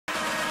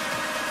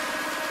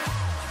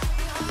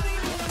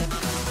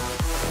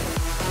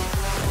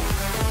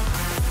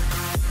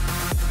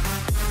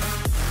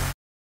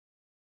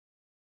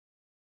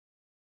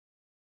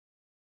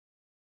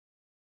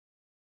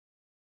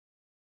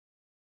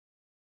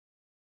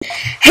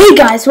Hey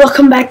guys,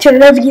 welcome back to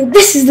another video.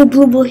 This is the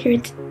Blue Bull here.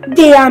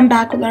 Today I'm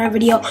back with another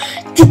video.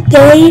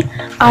 Today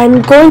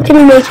I'm going to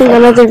be making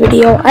another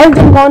video. I've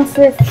been gone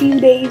for a few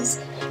days,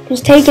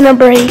 just taking a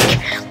break,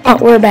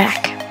 but we're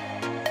back.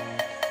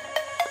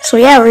 So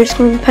yeah, we're just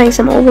going to be playing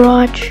some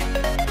Overwatch.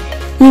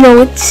 You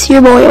know, it's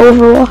your boy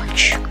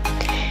Overwatch,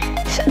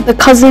 the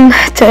cousin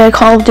to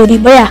Call of Duty.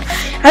 But yeah,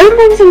 I've been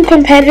playing some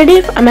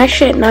competitive. I'm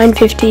actually at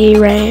 950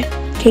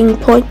 ranking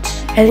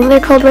points. I think they're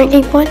called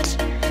ranking points.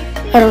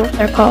 I don't know what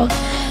they're called,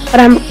 but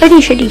I'm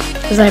pretty shitty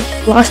because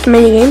I've lost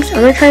many games.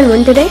 I'm gonna try and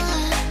win today.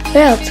 But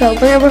yeah, so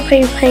we're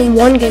playing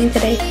one game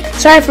today.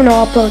 Sorry for no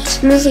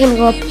uploads. And this is gonna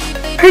go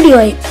up pretty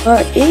late,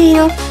 but you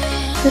know,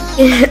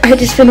 I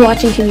just been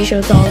watching TV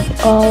shows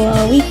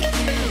all week.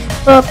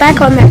 But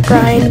back on that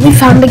grind, we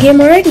found a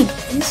game already,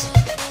 guys.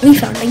 We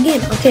found a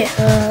game. Okay,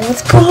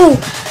 let's go.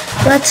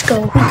 Let's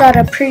go. We got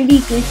a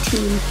pretty good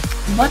team.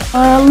 But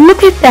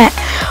look at that.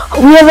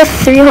 We have a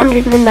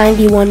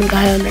 391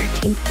 guy on our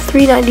team.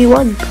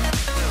 391.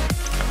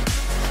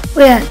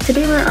 Well, yeah,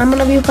 today I'm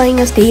gonna be playing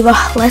as D.Va.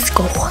 Let's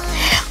go.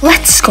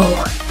 Let's go.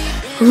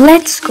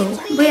 Let's go.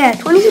 But yeah,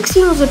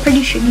 2016 was a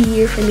pretty shitty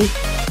year for me.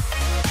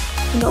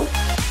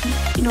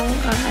 You know,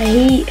 I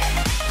hate,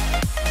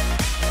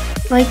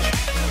 like,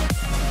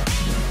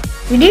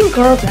 we didn't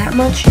grow up that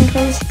much in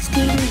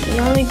 2016. We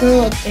only grew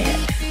up bad.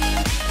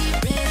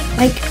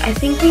 Like, I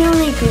think we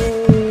only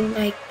grew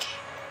like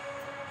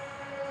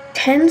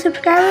 10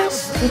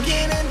 subscribers, which,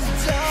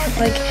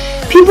 like,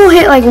 people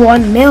hit like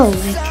 1 mil,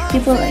 like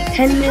people like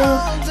 10 mil,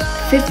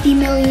 50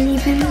 million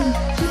even.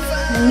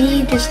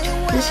 Me just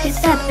hit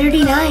that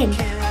 39.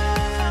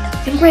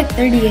 I think we're at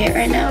 38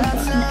 right now,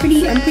 but I'm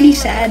pretty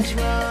sad.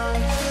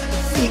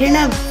 We didn't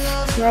have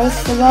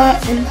growth a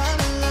lot, and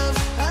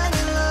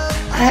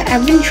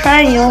I've been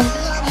trying, you know,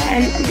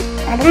 and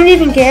I don't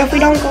even care if we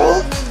don't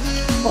grow,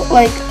 but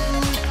like,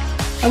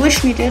 I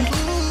wish we did.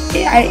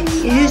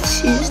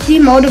 It's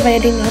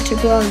demotivating not to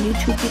grow on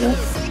YouTube, you know?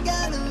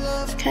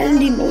 Kind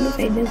of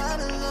demotivating.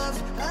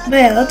 But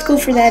yeah, let's go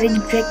for that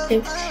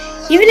objective.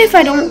 Even if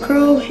I don't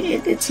grow,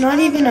 it's not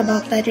even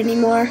about that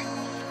anymore.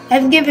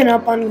 I've given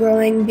up on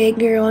growing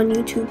bigger on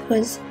YouTube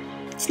because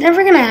it's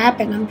never gonna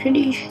happen.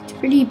 It's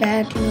pretty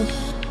bad, you know?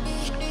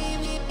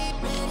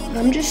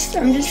 I'm just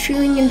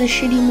feeling in the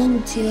shitty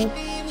moods, you know?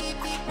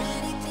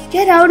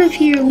 Get out of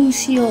here,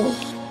 Lucio.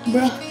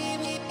 Bruh,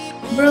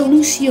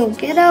 Lucio,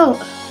 get out.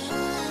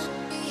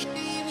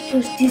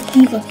 This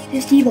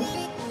D.Va,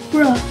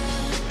 bruh,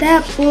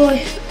 that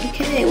boy.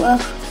 Okay, well,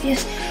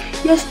 yes,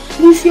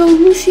 Lucio,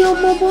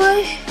 my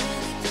boy,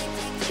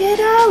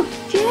 get out.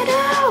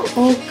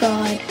 Oh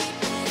God,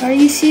 are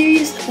you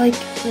serious? Like,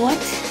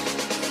 what?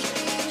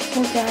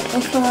 Oh God,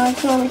 oh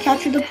come on,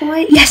 capture the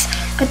point. Yes,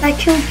 got that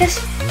kill. Yes.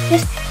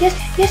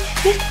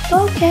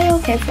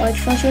 Okay, fudge.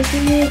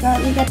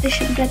 We got this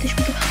shit.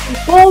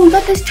 Oh, we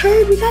got this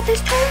turn.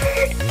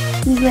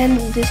 Whose man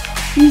is this?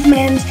 Whose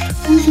man's?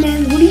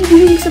 What are you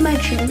doing,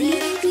 Symmetra?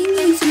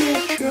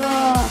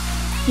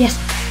 Yes.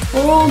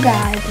 Oh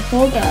God,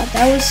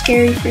 that was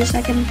scary for a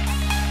second.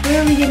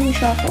 Where are we getting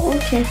shot from?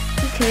 Okay,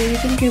 you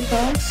think you're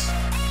boss?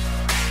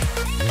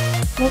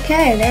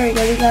 Okay, there we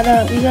go. We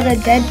got a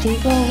dead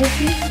D.Va over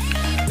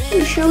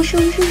here. Show,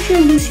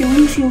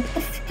 Lucio, get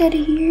the fuck out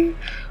of here.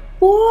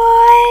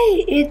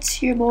 Boy,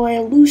 it's your boy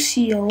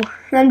Lucio.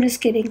 I'm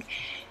just kidding.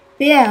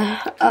 But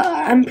yeah,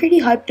 I'm pretty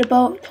hyped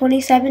about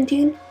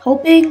 2017.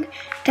 Hoping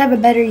to have a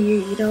better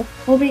year, you know.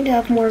 Hoping to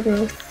have more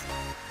growth.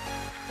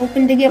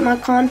 Hoping to get my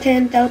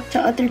content out to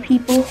other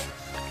people.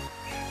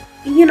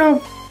 You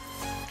know,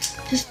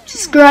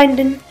 just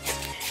grinding.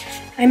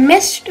 I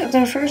missed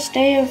the first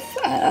day of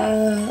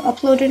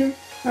uploading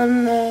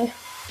on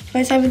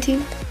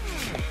 2017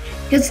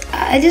 because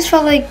I just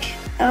felt like,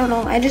 I don't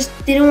know, I just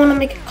didn't want to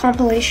make a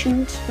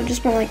compilation, so I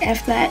just went like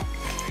F that.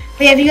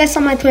 But yeah, if you guys saw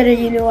my Twitter,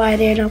 you know I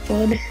didn't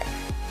upload.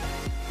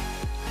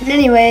 And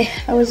anyway,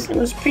 I was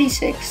pretty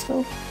sick,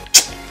 so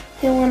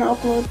didn't want to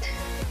upload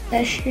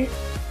that shit.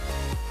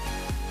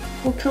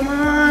 Oh come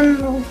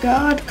on, oh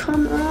God,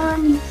 come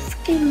on, you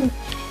fucking,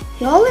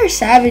 y'all are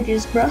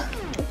savages, bruh.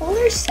 Y'all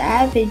are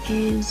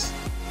savages,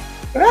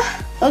 bruh.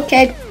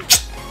 Okay.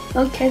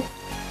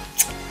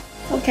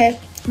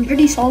 I'm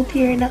pretty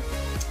salty right now.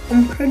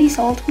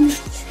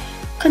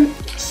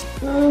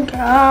 Oh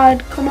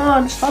God, come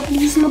on, stop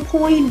losing the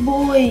point,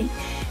 boy.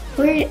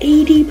 We're at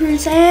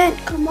 80%.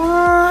 Come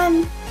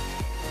on,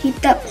 keep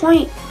that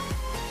point.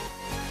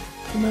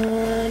 Come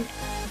on,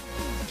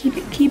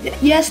 keep it.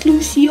 Yes,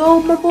 Lucio,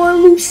 my boy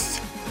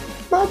Lucio.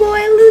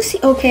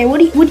 Okay, what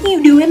are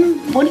you doing?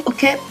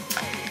 Okay,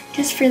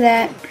 just for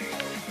that,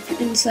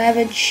 freaking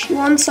savage. You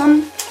want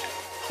some?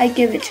 I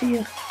give it to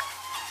you.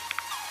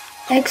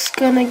 X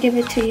gonna give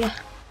it to you.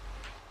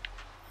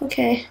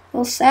 Okay,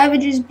 well,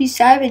 savages be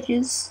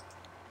savages.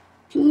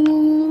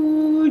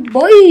 Good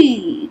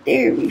boy.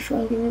 There we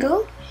fucking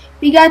go.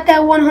 We got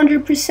that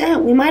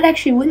 100%. We might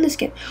actually win this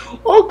game.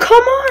 Oh,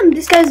 come on.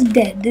 This guy's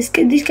dead. This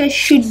guy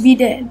should be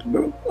dead,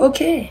 bro.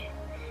 Okay.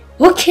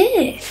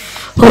 Okay.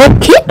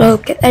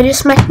 Okay. I just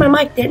smacked my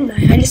mic, didn't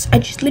I? I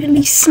just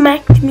literally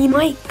smacked me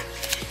mic.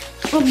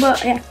 Oh,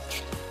 but yeah.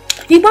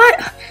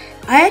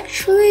 I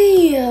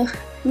actually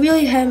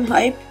really am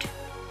hyped.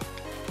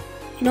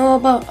 You know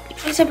about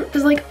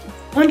because like a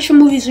bunch of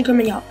movies are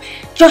coming out.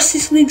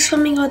 Justice League's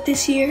coming out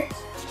this year,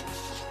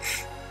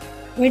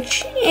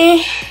 which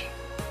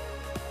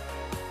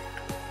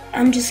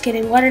I'm just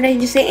kidding. Why did I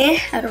just say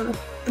I don't know.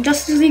 But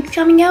Justice League's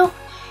coming out.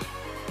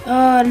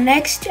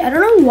 Next, I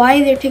don't know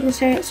why they're taking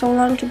so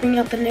long to bring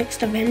out the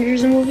next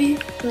Avengers movie.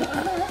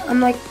 I'm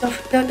like the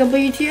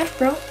WTF,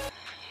 bro.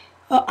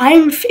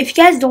 If you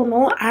guys don't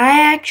know,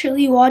 I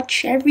actually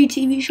watch every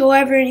TV show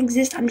ever in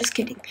exist. I'm just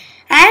kidding.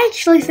 I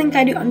actually think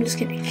I do. I'm just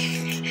kidding.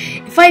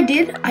 If I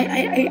did,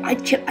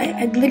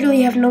 I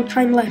literally have no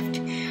time left,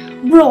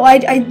 bro.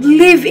 I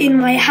live in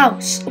my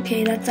house.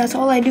 Okay, that's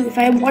all I do. If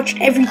I watched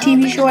every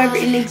TV show ever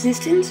in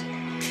existence,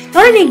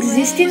 not in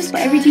existence,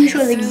 but every TV show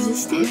that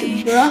existed,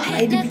 bruh,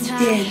 I'd be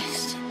dead.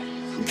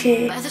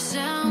 Okay,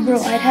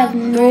 bro, I'd have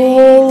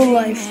no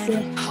life,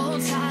 bro.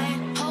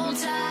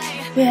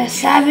 Yeah,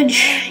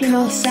 Savage,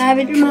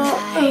 Savage mode.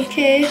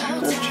 Okay,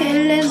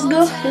 let's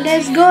go.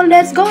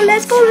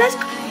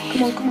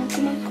 Come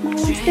on,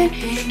 instead.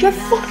 Get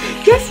fucked.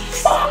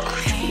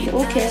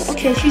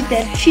 Okay, she's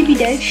dead. She be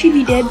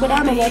dead, but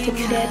I'm about to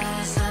be dead.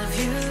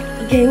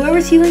 Okay,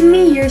 whoever's healing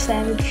me, you're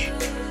Savage.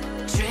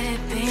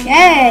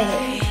 Yay!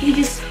 You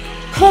just,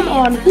 come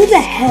on, who the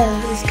hell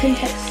is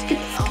Contest? Get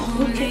the fuck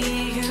out, okay.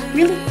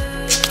 Really?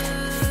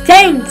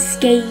 Thanks,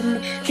 game.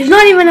 There's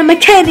not even a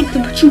mechanic to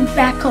put you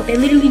back up. It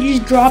literally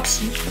just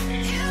drops you.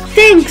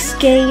 Thanks,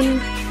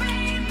 game.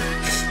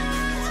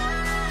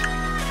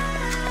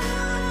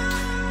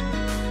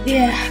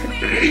 Yeah.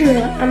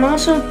 I'm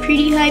also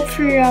pretty hyped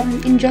for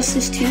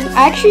Injustice 2.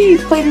 I actually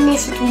played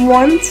Injustice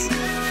once.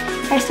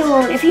 I still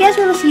won't. If you guys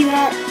want to see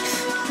that,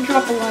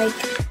 drop a like.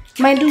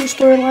 Might do a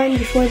storyline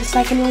before the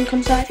second one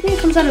comes out. I think it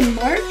comes out in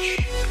March.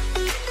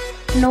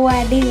 No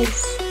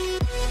ideas.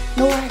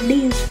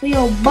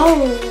 Feel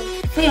bold.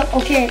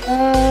 Okay,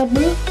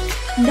 bro.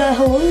 The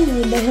hello.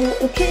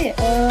 Okay,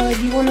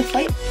 do you want to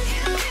fight?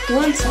 Do you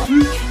want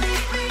some?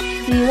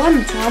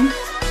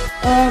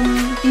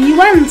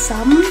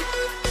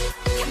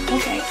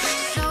 Okay.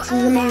 This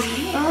is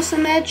amazing.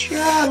 Awesome,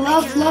 Symmetra.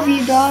 Love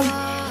you, dog.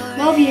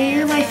 Love you.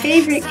 You're my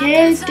favorite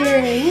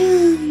character.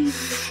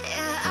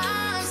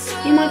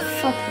 You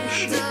motherfucking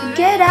shit.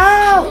 Get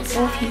out!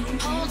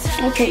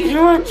 Okay, you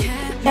know what?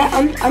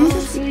 I'm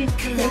just really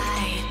tricked.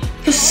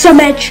 Just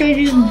Symmetra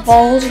just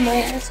balls my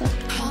ass up.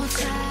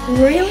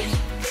 Really?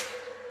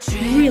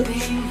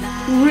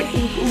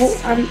 Well,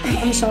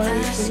 I'm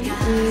sorry.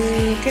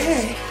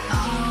 Okay.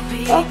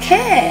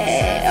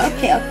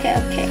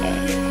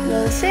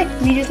 Well, sick.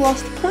 We just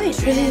lost the point.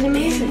 This is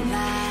amazing.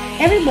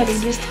 Everybody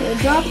just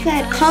drop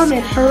that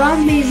comment.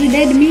 Harambe is a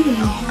dead meme.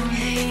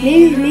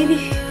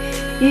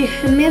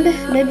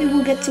 Maybe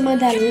we'll get some of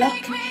that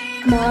luck.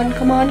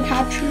 Come on,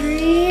 capture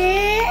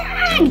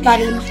it. Got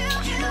him.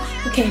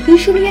 Okay, who's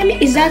shooting at me?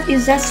 Is that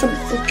some?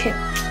 Okay,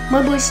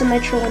 my boy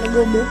Symmetra wanna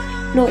go move.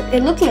 No,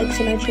 it looked like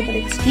Symmetra, but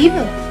it's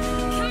Diva.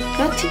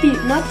 Not to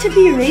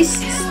be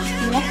racist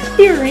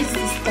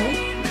though.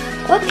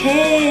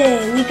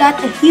 Okay, we got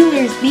the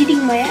healers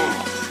beating my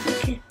ass.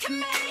 Okay,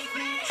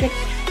 sick.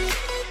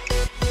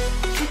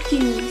 Fuck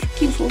you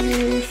for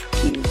you.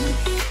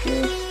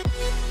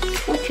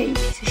 Okay, you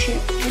piece of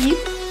shit.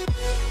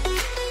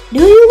 Do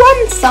you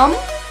want some?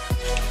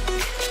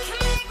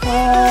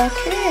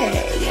 Okay,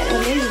 yeah,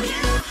 amazing.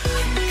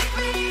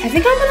 I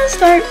think I'm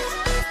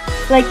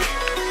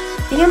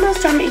gonna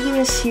start making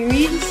a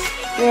series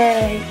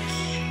where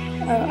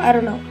I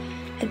don't know.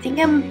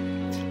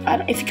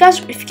 If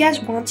you guys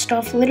want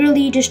stuff,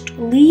 literally just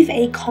leave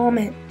a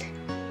comment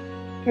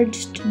or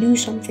just do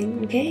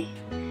something, okay?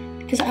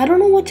 Because I don't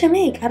know what to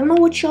make. I don't know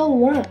what y'all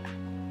want.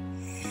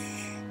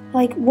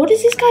 Like, what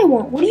does this guy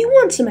want? What do you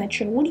want,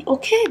 Symmetra?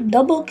 Okay,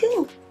 double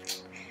kill.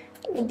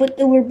 But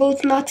we're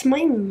both not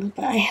mine.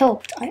 But I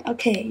helped.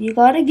 Okay, you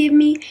gotta give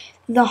me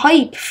the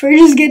hype for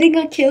just getting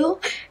a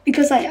kill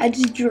because I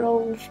just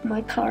drove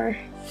my car.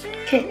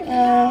 Okay,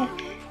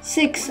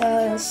 sick.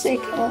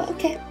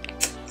 Okay.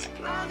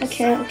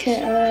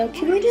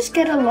 Can we just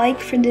get a like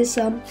for this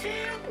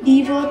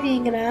Diva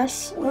being an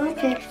ass?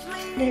 Okay,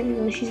 there we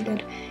go. She's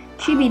dead.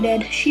 She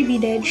be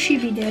dead.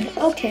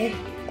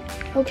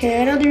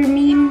 Okay, another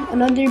meme,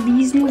 another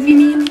Bees movie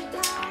meme.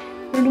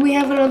 Or do we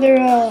have another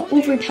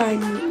overtime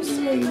meme?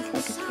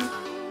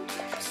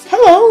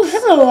 Hello,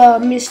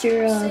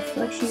 Mr.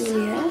 Fuck you in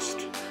the ass.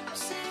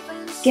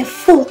 Get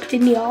fucked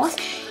in the ass.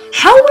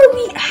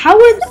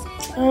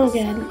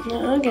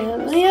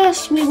 Okay,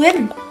 yes, we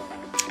win.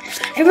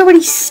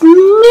 Everybody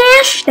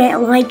smash that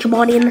like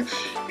button.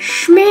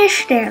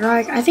 Smash that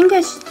like. I think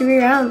that's 3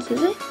 rounds,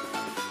 is it?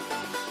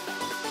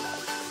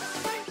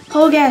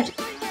 Oh god.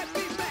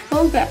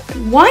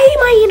 Why am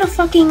I in a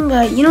fucking,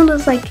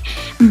 those like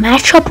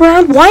matchup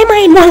round? Why am I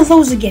in one of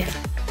those again?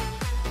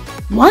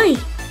 Why?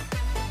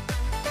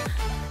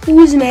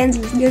 Whose man's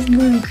is just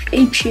going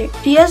ape shit.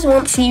 Do you guys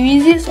want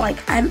series? Like,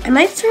 I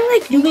might start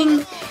like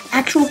doing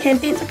actual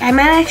campaigns. Like, I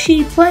might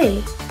actually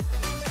play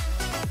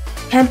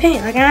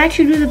campaign. Like, I might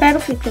actually do the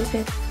Battlefield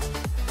campaign.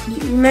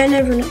 You might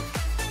never know.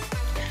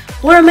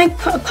 Or I might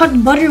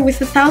cut butter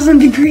with a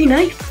 1,000-degree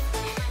knife.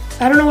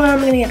 I don't know where I'm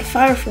gonna get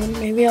fire from.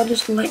 Maybe I'll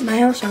just light my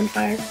house on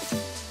fire.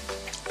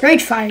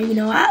 Great fire, you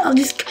know.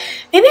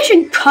 Maybe I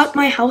should cut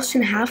my house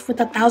in half with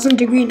a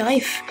 1,000-degree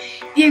knife.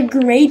 It'd be a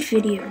great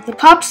video. The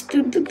cops,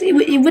 I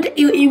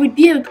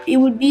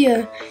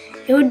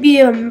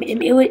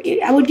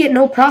would get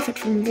no profit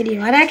from the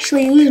video. I'd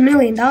actually lose $1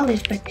 million,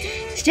 but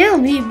still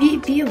be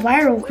a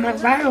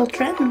viral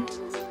trend.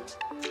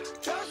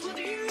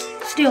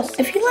 Still,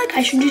 I feel like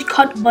I should just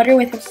cut butter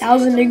with a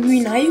 1,000-degree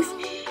knife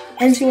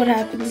and see what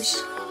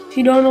happens. If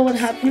you don't know what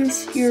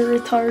happens, you're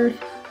retarded.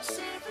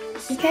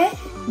 Okay?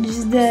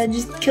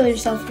 Just kill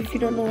yourself if you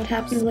don't know what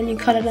happens when you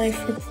cut a knife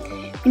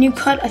when you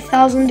cut a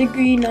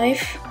 1,000-degree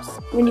knife.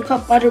 When you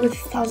cut butter with a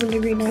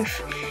 1,000-degree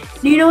knife,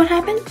 do you know what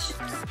happens?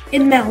 It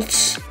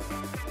melts.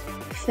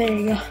 There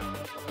you go.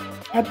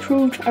 I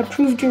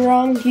proved you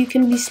wrong. You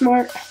can be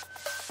smart.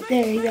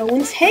 There you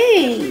go.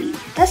 Hey,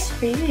 that's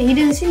pretty good. He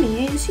didn't see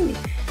me.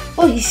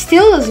 Oh, he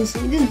still doesn't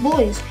see me. This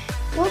boy is.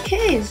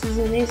 Okay, this is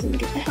amazing.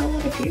 Get the hell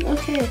out of here.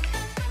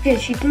 Okay,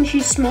 she thinks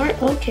she's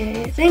smart.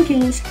 Okay, thank you,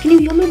 Lucy. Can you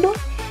heal me, boy?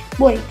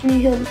 Boy, can you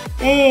heal me?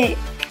 Hey,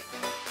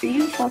 are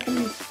you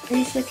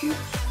serious?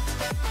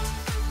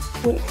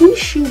 Wait, who's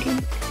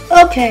shooting?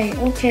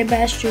 Okay,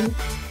 Bastion.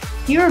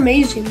 You're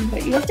amazing,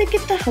 but you have to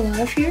get the hell out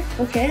of here.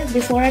 Okay,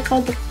 before I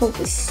call the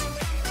police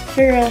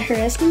for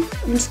harassment.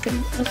 I'm just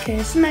gonna. Okay,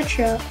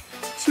 Symmetra,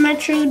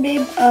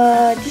 babe.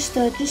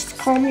 Just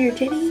calm your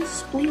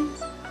titties,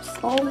 please.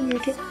 Calm your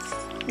titties,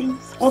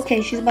 please.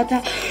 Okay, she's about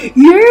to.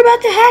 You're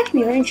about to hack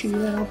me, aren't you, you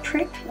little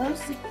prick?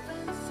 Okay.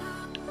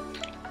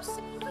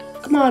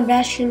 Come on,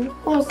 Bastion.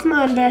 Oh, come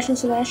on,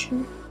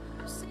 Sebastian.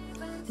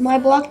 Am I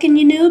blocking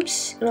you,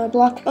 noobs? Am I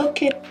block?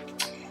 Okay.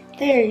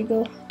 There you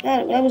go.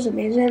 That was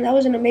amazing. That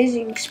was an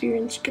amazing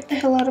experience. Get the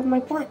hell out of my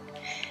point.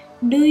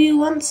 Do you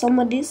want some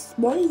of this,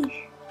 boy?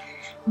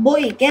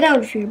 Boy, get out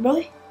of here,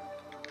 boy.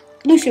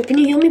 Lucio, can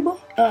you heal me, boy?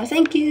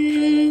 Thank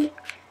you.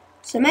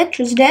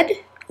 Symmetra's dead.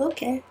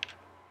 Okay.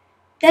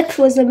 That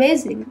was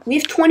amazing. We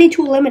have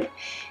 22 eliminated.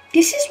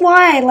 This is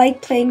why I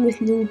like playing with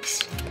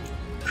noobs.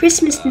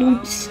 Christmas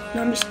noobs.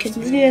 No, I'm just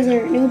kidding. These guys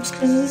aren't noobs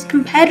because this is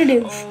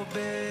competitive.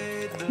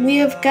 We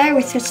have a guy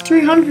with his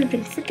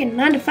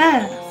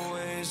 395.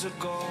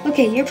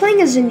 Okay, you're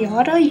playing as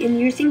Zenyatta and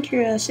you think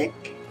you're sick?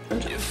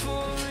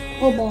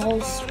 Oh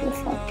balls. Oh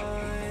fuck.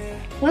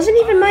 Wasn't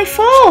even my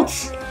fault!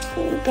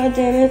 Oh, God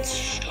damn it.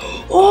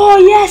 Oh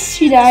yes,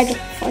 she died.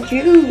 Fuck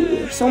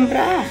you,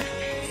 Sombra.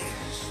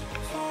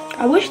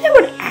 I wish they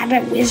would add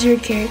a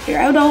wizard character.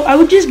 I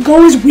would just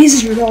go as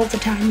wizard all the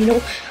time, you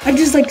know? I'd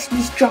just like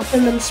just drop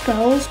them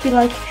spells, be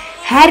like,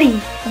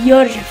 Harry,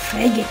 you're a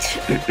faggot.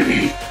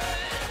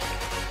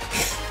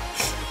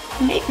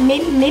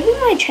 Maybe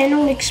my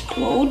channel will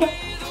explode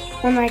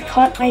when I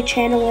cut my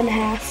channel in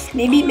half.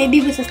 Maybe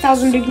with a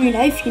 1,000-degree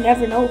knife, you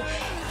never know.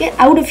 Get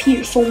out of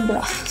here,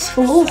 Sombra.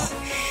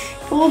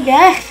 Oh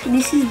god,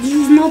 this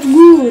is not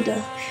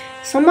good.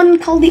 Someone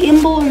call the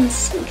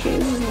ambulance. Okay,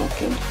 this is not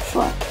good.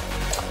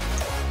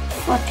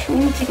 Fuck, we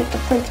need to get the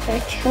prince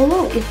back.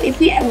 Hello, if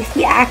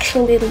we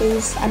actually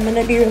lose, I'm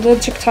gonna be really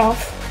ticked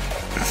off.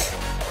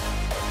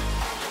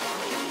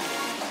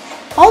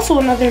 Also,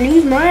 another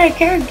news, Mariah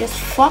Carey just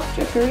fucked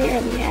her career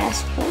in the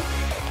ass, bro.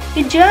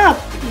 Good job.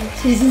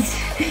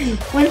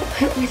 when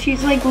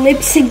she's like lip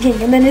syncing,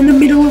 and then in the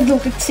middle of the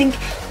lip sync,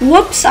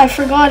 whoops, I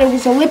forgot it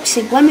was a lip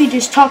sync. Let me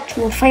just talk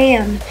to a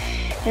fan.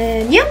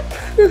 And yep,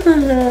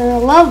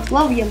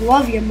 love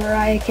you,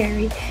 Mariah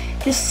Carey.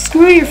 Just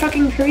screw your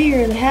fucking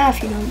career in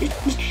half, you know.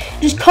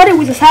 Just cut it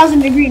with a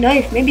 1,000-degree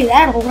knife. Maybe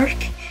that'll work.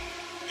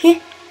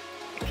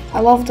 I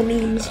love the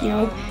memes, you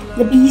know,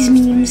 the bees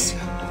memes.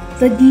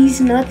 The These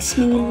Nuts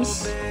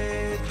memes.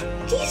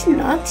 These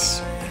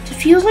Nuts? It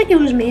feels like it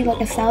was made like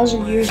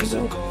 1,000 years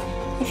ago.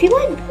 I feel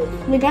like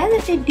the guy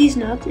that made These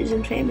Nuts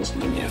isn't famous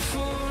anymore.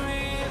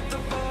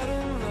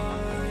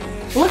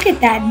 Look at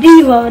that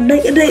diva.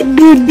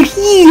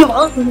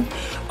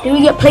 Did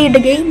we get played the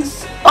game?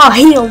 Oh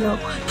hell no.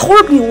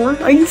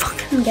 Torbjorn? Are you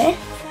fucking dead?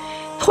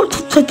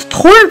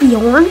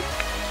 Torbjorn?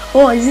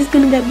 Oh, is this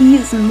gonna be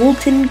his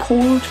molten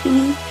core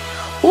thingy?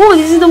 Oh,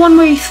 this is the one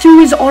where he threw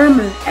his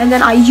armor, and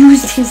then I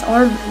used his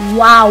armor.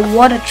 Wow,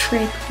 what a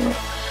trick, bro.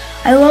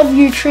 I love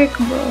your trick,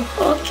 bro.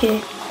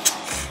 Okay.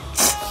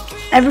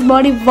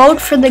 Everybody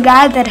vote for the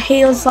guy that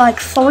hails like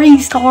 3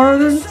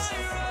 stars.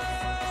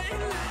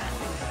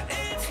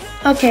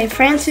 Okay,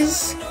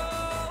 Francis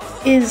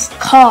is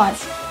COD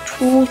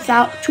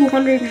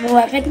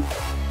 211.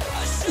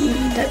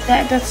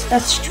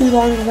 That's too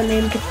long of a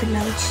name to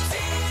pronounce.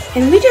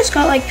 And we just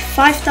got like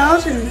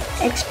 5,000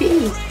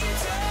 XP.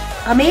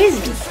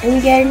 Amazing. Did we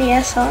get any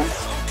SR?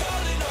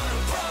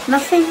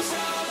 Nothing?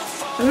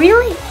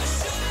 Really?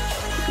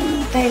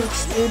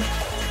 Thanks, dude.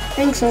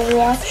 Thanks,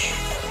 Overwatch.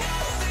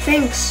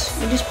 Thanks.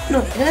 Did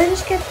I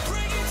just get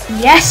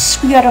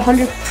Yes, we got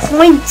 100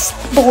 points,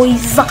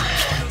 boys.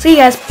 So you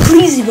guys,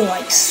 please leave a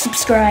like,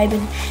 subscribe,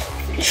 and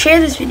share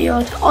this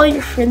video to all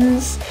your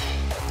friends.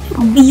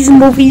 Bees,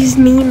 movies,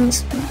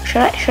 memes.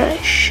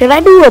 Should I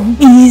do a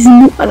bees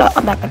movie?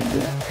 I'm not gonna do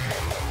it.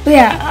 But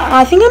yeah,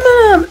 I think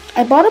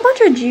I bought a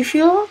bunch of G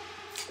Fuel,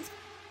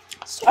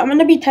 so I'm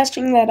gonna be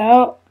testing that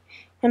out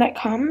when it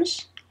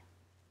comes.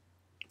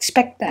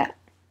 Expect that.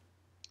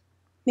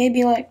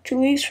 Maybe like 2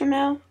 weeks from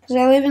now, because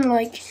I live in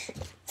like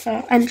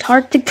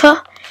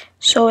Antarctica,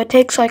 so it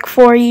takes like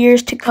 4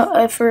 years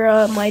to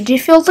for my G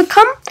Fuel to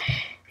come.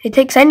 It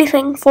takes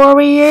anything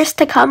 4 years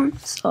to come.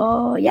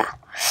 So yeah,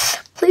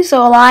 please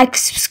like,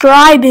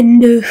 subscribe,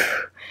 and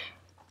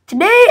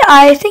today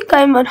I think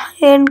I'm on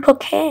high-end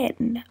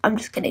cocaine. I'm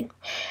just kidding.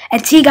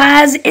 And see you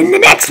guys in the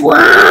next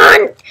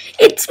one.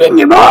 It's been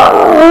your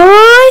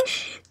boy,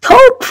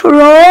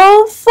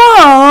 Topro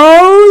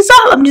Foes.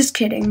 I'm just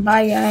kidding.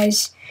 Bye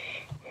guys.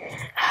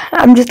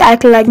 I'm just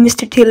acting like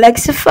Mr.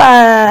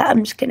 T-Lexify.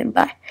 I'm just kidding.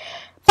 Bye.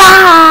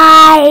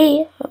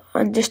 Bye.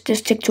 This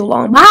took too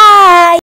long. Bye.